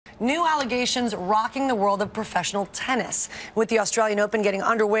New allegations rocking the world of professional tennis. With the Australian Open getting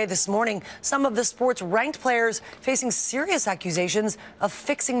underway this morning, some of the sport's ranked players facing serious accusations of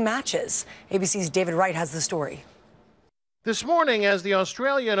fixing matches. ABC's David Wright has the story. This morning, as the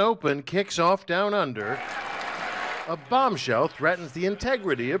Australian Open kicks off down under, a bombshell threatens the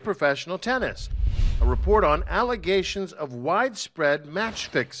integrity of professional tennis. A report on allegations of widespread match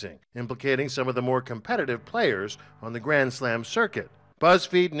fixing, implicating some of the more competitive players on the Grand Slam circuit.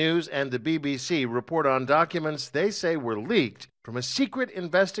 BuzzFeed News and the BBC report on documents they say were leaked from a secret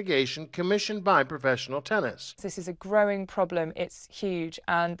investigation commissioned by professional tennis. This is a growing problem, it's huge,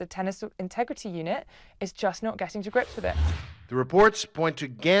 and the Tennis Integrity Unit is just not getting to grips with it. The reports point to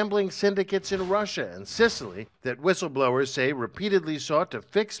gambling syndicates in Russia and Sicily that whistleblowers say repeatedly sought to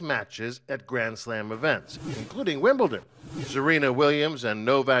fix matches at Grand Slam events, including Wimbledon. Serena Williams and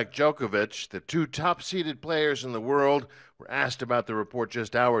Novak Djokovic, the two top-seeded players in the world, were asked about the report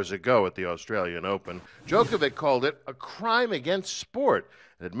just hours ago at the Australian Open. Djokovic called it a crime against sport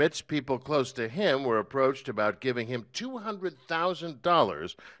and admits people close to him were approached about giving him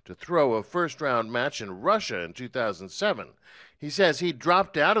 $200,000 to throw a first-round match in Russia in 2007. He says he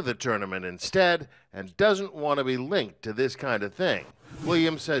dropped out of the tournament instead and doesn't want to be linked to this kind of thing.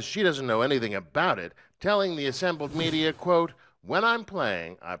 Williams says she doesn't know anything about it, telling the assembled media, quote, "When I'm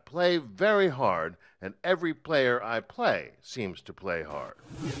playing, I play very hard, and every player I play seems to play hard."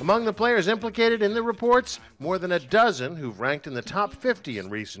 Among the players implicated in the reports, more than a dozen who've ranked in the top 50 in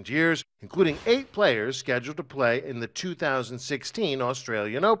recent years, including 8 players scheduled to play in the 2016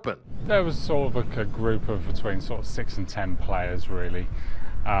 Australian Open. There was sort of a group of between sort of 6 and 10 players, really,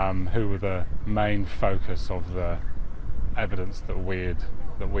 who were the main focus of the evidence that we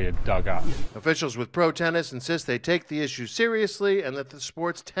had dug up. Officials with Pro Tennis insist they take the issue seriously and that the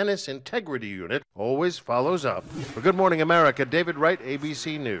sport's Tennis Integrity Unit always follows up. For Good Morning America, David Wright,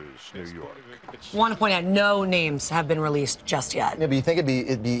 ABC News, New York. Want to point out, no names have been released just yet. Yeah, but you think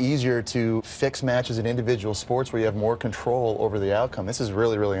it'd be easier to fix matches in individual sports where you have more control over the outcome. This is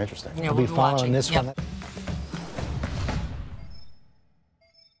really, really interesting. Yeah, we'll be following watching this yep. one.